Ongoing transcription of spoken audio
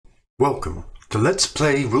Welcome to Let's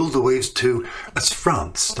Play Rule the Waves 2 as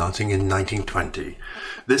France, starting in 1920.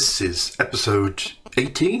 This is episode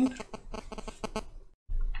 18,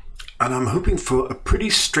 and I'm hoping for a pretty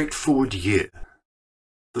straightforward year.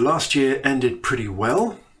 The last year ended pretty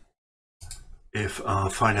well, if our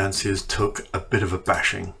finances took a bit of a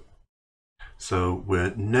bashing. So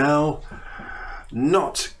we're now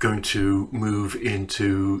not going to move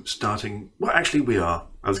into starting, well actually we are.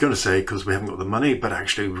 I was going to say because we haven't got the money, but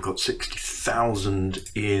actually we've got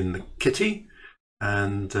 60,000 in the kitty,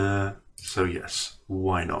 and so yes,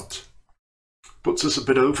 why not? Puts us a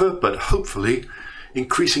bit over, but hopefully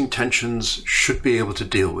increasing tensions should be able to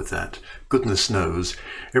deal with that. Goodness knows,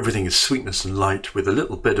 everything is sweetness and light with a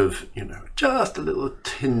little bit of, just a little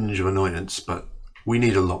tinge of annoyance, but we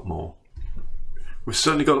need a lot more. We've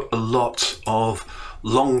certainly got a lot of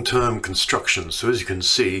long-term construction, so as you can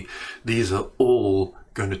see, these are all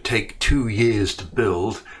going to take 2 years to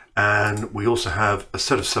build, and we also have a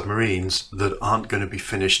set of submarines that aren't going to be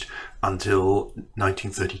finished until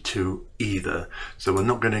 1932 either, so we're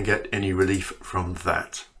not going to get any relief from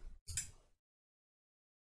that.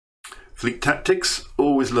 Fleet tactics,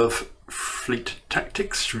 always love fleet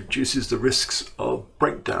tactics, reduces the risks of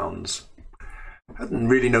breakdowns. Hadn't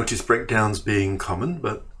really noticed breakdowns being common,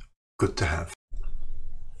 but good to have.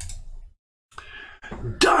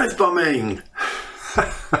 Dive bombing!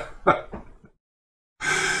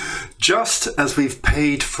 Just as we've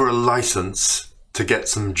paid for a license to get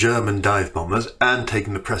some German dive bombers and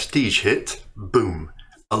taken the prestige hit, boom,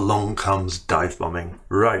 along comes dive bombing.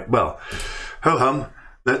 Right, well, ho-hum,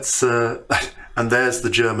 let's, and there's the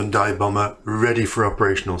German dive bomber ready for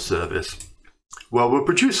operational service. Well, we'll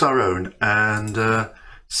produce our own and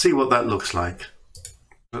see what that looks like.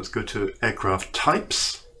 Let's go to aircraft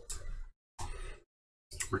types.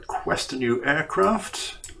 Request a new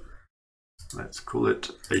aircraft. Let's call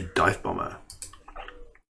it a dive bomber.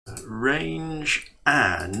 Range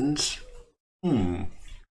and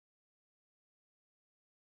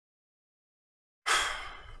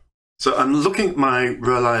So I'm looking at my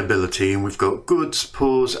reliability, and we've got goods,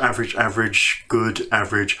 poors, average, average, good,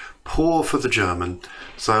 average, poor for the German.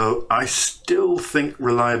 So I still think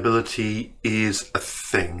reliability is a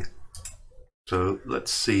thing. So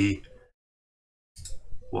let's see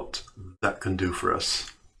what that can do for us.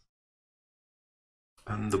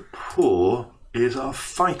 And the poor is our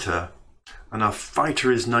fighter, and our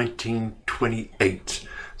fighter is 1928.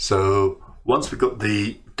 So once we've got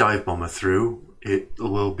the dive bomber through, it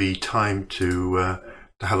will be time to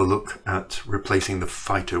have a look at replacing the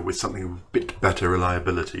fighter with something a bit better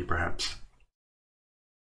reliability, perhaps.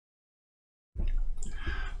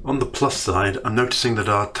 On the plus side, I'm noticing that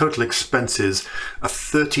our total expenses are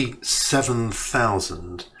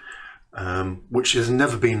 37,000, which has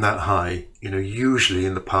never been that high. Usually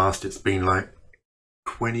in the past it's been like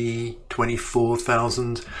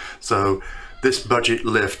 24,000. So this budget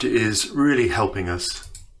lift is really helping us.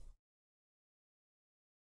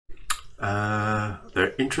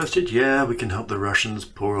 They're interested? Yeah, we can help the Russians,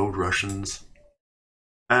 poor old Russians.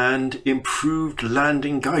 And improved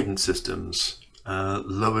landing guidance systems,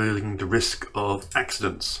 lowering the risk of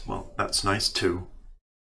accidents. Well, that's nice too.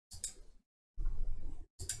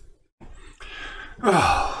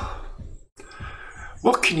 Oh,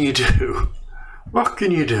 what can you do? What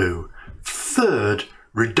can you do? Third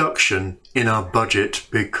reduction in our budget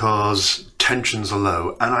because tensions are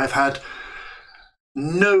low, and I've had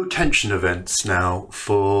no tension events now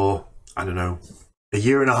for, I don't know, a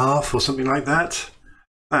year and a half or something like that.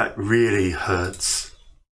 That really hurts.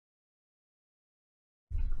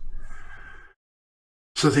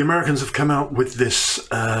 So the Americans have come out with this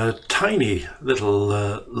tiny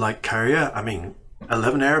little light carrier. I mean,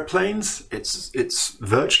 11 airplanes. It's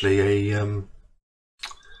virtually a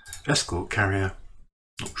escort carrier.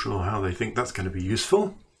 Not sure how they think that's going to be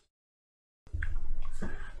useful.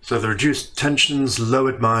 So the reduced tensions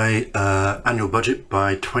lowered my annual budget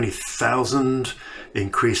by 20,000,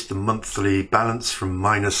 increased the monthly balance from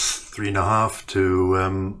 -3.5 to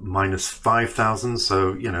 -5,000.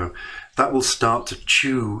 So, that will start to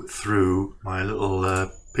chew through my little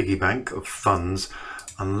piggy bank of funds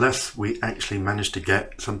unless we actually manage to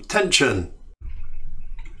get some tension.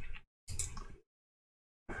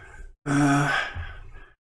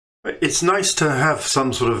 It's nice to have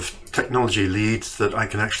some sort of technology leads that I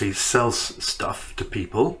can actually sell stuff to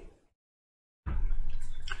people.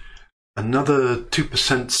 Another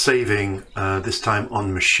 2% saving this time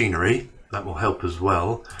on machinery. That will help as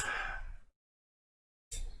well.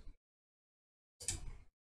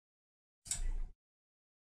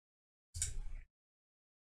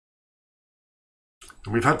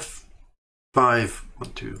 And we've had 5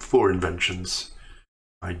 1, 2, 4 inventions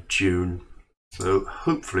by June. So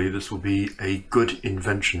hopefully this will be a good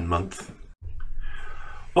invention month.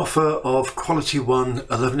 Offer of quality 1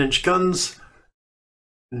 11-inch guns?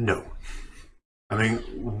 No. I mean,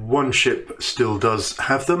 one ship still does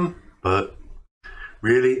have them, but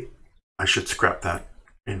really, I should scrap that.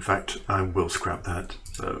 In fact, I will scrap that.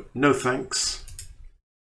 So, no thanks.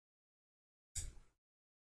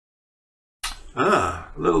 A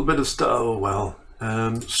little bit of stuff. Oh, well.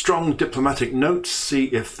 Strong diplomatic notes. See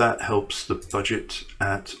if that helps the budget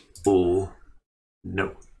at all.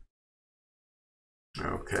 No.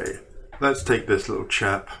 Okay, let's take this little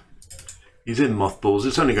chap. He's in mothballs.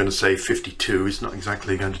 It's only going to say 52. It's not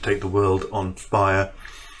exactly going to take the world on fire.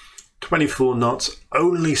 24 knots,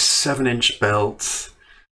 only 7-inch belts,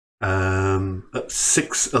 6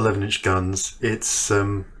 11-inch guns.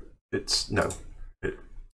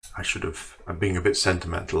 I'm being a bit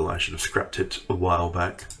sentimental. I should have scrapped it a while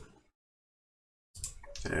back.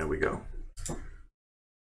 There we go.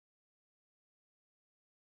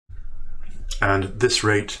 And at this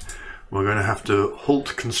rate, we're going to have to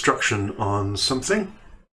halt construction on something.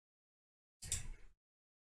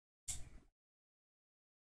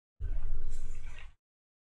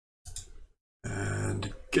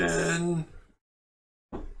 And again,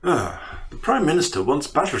 the Prime Minister wants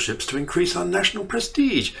battleships to increase our national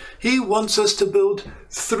prestige. He wants us to build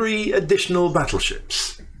 3 additional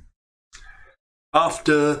battleships.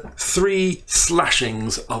 After 3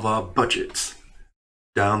 slashings of our budget,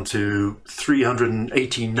 down to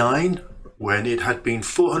 389 when it had been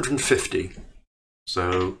 450.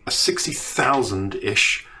 So a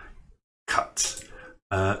 60,000-ish cut.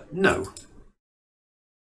 No.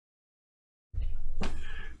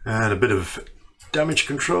 And a bit of damage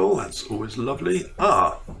control, that's always lovely.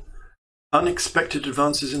 Unexpected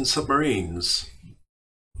advances in submarines.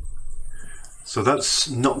 So that's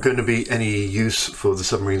not going to be any use for the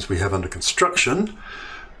submarines we have under construction,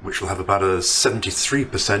 which will have about a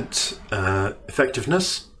 73%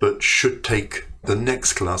 effectiveness, but should take the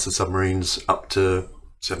next class of submarines up to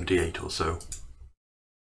 78 or so.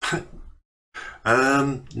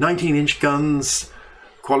 19-inch guns,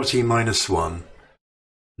 quality -1.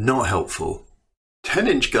 Not helpful.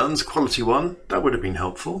 10-inch guns, quality 1. That would have been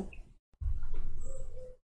helpful.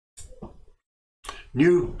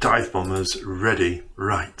 New dive bombers ready.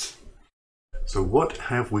 Right. So what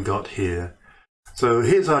have we got here? So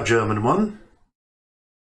here's our German one.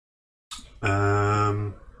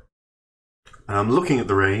 I'm looking at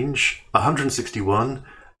the range, 161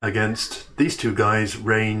 against these two guys'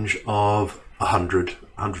 range of 100,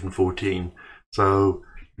 114. So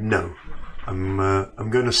no, I'm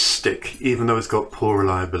going to stick, even though it's got poor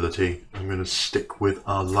reliability, I'm going to stick with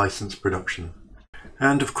our licensed production.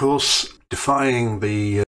 And of course, defying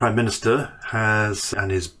the Prime Minister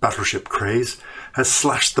and his battleship craze, has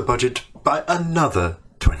slashed the budget by another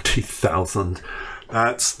 20,000.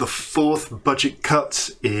 That's the 4th budget cut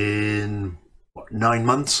in, what, 9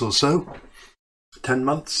 months or so? 10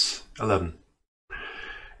 months? 11.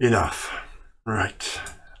 Enough. Right.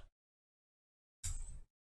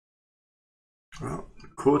 Well,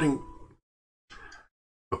 according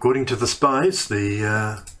to the spies,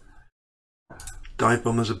 the dive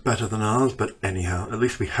bombers are better than ours, but anyhow, at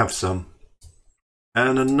least we have some.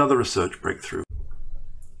 And another research breakthrough.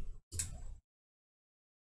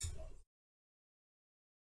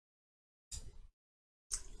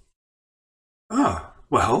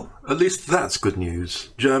 Well, at least that's good news.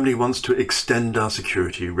 Germany wants to extend our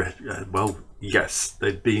security. Well, yes,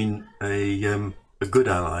 they've been a good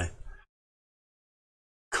ally.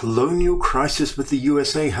 Colonial crisis with the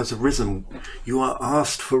USA has arisen. You are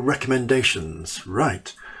asked for recommendations.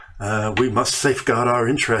 Right. We must safeguard our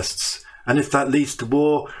interests. And if that leads to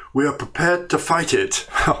war, we are prepared to fight it.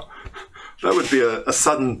 That would be a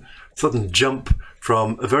sudden jump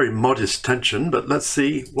from a very modest tension, but let's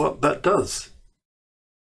see what that does.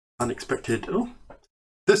 Unexpected. Oh,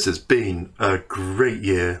 this has been a great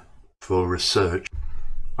year for research.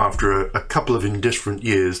 After a couple of indifferent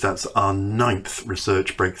years, that's our 9th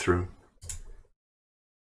research breakthrough.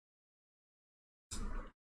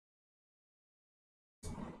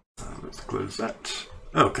 Let's close that.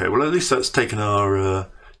 Okay, well at least that's taken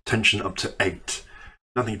our tension up to 8.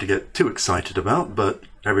 Nothing to get too excited about, but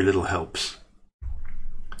every little helps.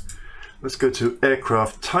 Let's go to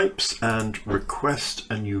aircraft types and request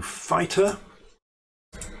a new fighter.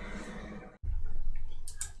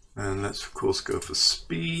 And let's of course go for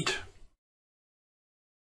speed.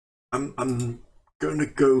 I'm going to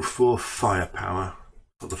go for firepower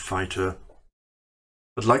for the fighter.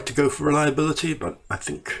 I'd like to go for reliability, but I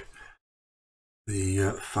think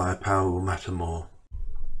the firepower will matter more.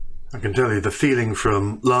 I can tell you the feeling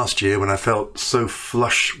from last year when I felt so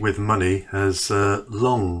flush with money has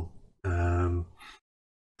long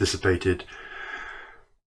dissipated.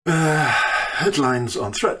 Headlines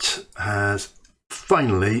on Threat has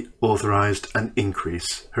finally authorised an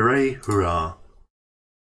increase. Hooray, hurrah.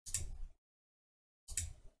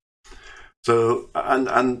 So,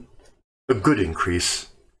 and a good increase.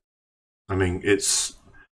 I mean, it's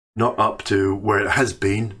not up to where it has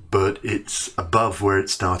been, but it's above where it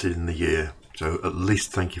started in the year. So at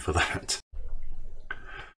least thank you for that.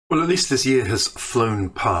 Well, at least this year has flown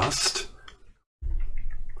past.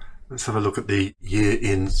 Let's have a look at the year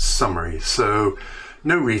in summary. So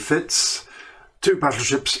no refits, 2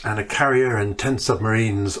 battleships and a carrier and 10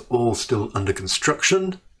 submarines all still under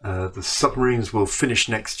construction. The submarines will finish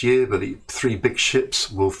next year, but the 3 big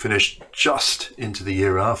ships will finish just into the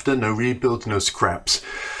year after. No rebuilds, no scraps.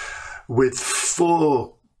 With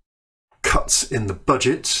 4 cuts in the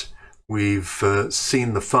budget, we've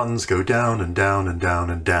seen the funds go down and down and down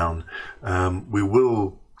and down. We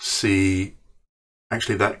will see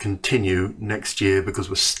actually that continue next year because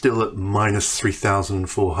we're still at minus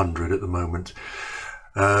 3,400 at the moment.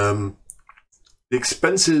 The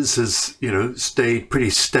expenses has, stayed pretty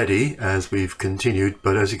steady as we've continued,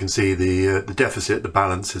 but as you can see, the deficit, the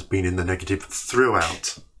balance has been in the negative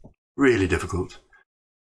throughout. Really difficult.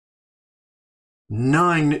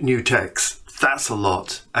 9 new techs, that's a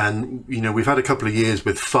lot. And, we've had a couple of years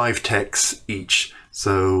with 5 techs each.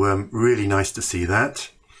 So really nice to see that.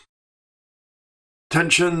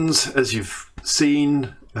 Tensions, as you've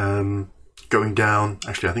seen, going down.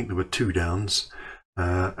 Actually, I think there were 2 downs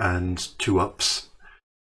and 2 ups.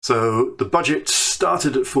 So the budget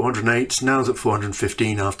started at 408, now it's at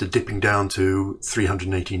 415 after dipping down to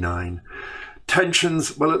 389.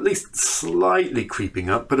 Tensions, well, at least slightly creeping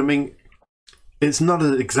up, but I mean, it's not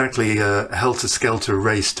exactly a helter-skelter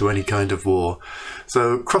race to any kind of war.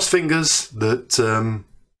 So cross fingers that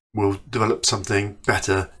we'll develop something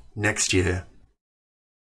better next year.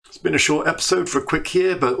 It's been a short episode for a quick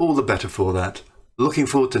year, but all the better for that. Looking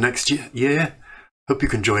forward to next year. Hope you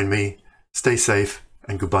can join me. Stay safe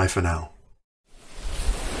and goodbye for now.